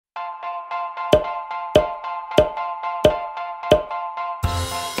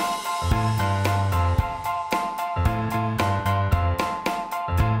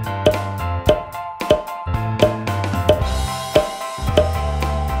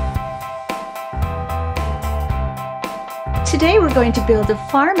Today we're going to build a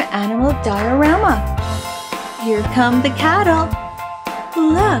farm animal diorama. Here come the cattle.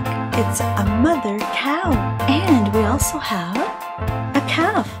 Look, it's a mother cow. And we also have a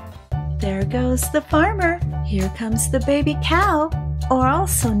calf. There goes the farmer. Here comes the baby cow, or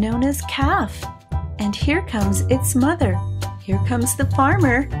also known as calf. And here comes its mother. Here comes the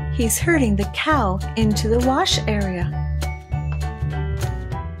farmer. He's herding the cow into the wash area.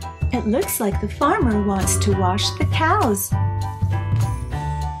 It looks like the farmer wants to wash the cows.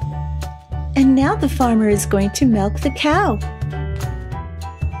 And now the farmer is going to milk the cow.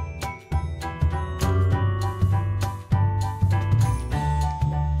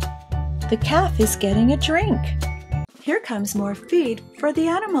 The calf is getting a drink. Here comes more feed for the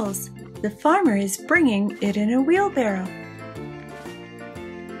animals. The farmer is bringing it in a wheelbarrow.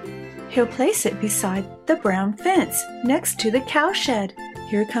 He'll place it beside the brown fence next to the cow shed.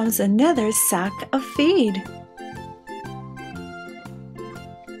 Here comes another sack of feed.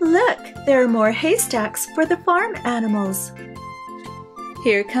 Look, there are more haystacks for the farm animals.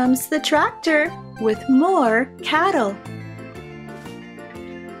 Here comes the tractor with more cattle.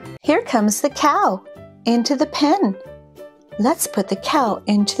 Here comes the cow into the pen. Let's put the cow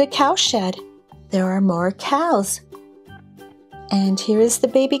into the cow shed. There are more cows. And here is the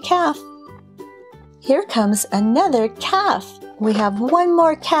baby calf. Here comes another calf. We have one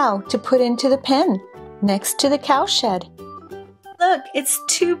more cow to put into the pen next to the cow shed. Look, it's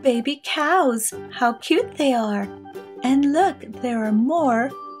two baby cows. How cute they are. And look, there are more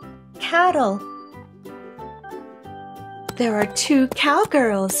cattle. There are two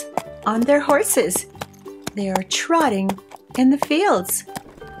cowgirls on their horses. They are trotting in the fields.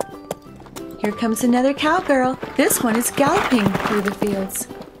 Here comes another cowgirl. This one is galloping through the fields.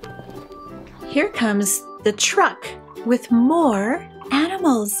 Here comes the truck with more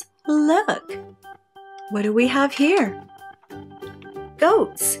animals. Look! What do we have here?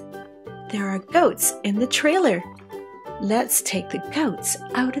 Goats. There are goats in the trailer. Let's take the goats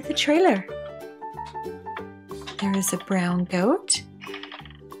out of the trailer. There is a brown goat,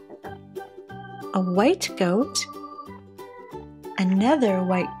 a white goat, another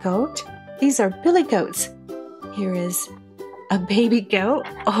white goat. These are billy goats. Here is a baby goat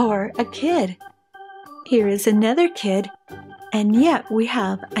or a kid. Here is another kid, and yet we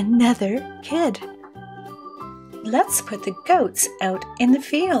have another kid. Let's put the goats out in the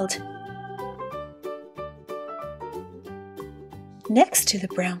field. Next to the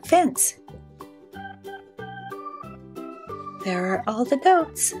brown fence. There are all the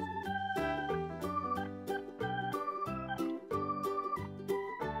goats.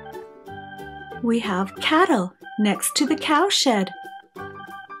 We have cattle next to the cow shed.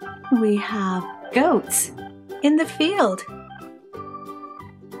 We have goats in the field.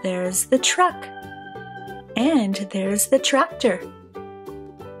 There's the truck. And there's the tractor.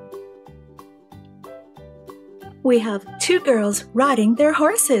 We have two girls riding their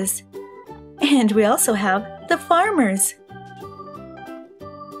horses. And we also have the farmers.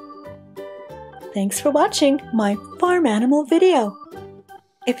 Thanks for watching my farm animal video.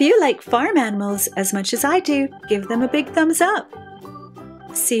 If you like farm animals as much as I do, give them a big thumbs up.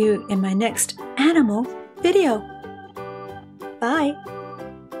 See you in my next animal video. Bye.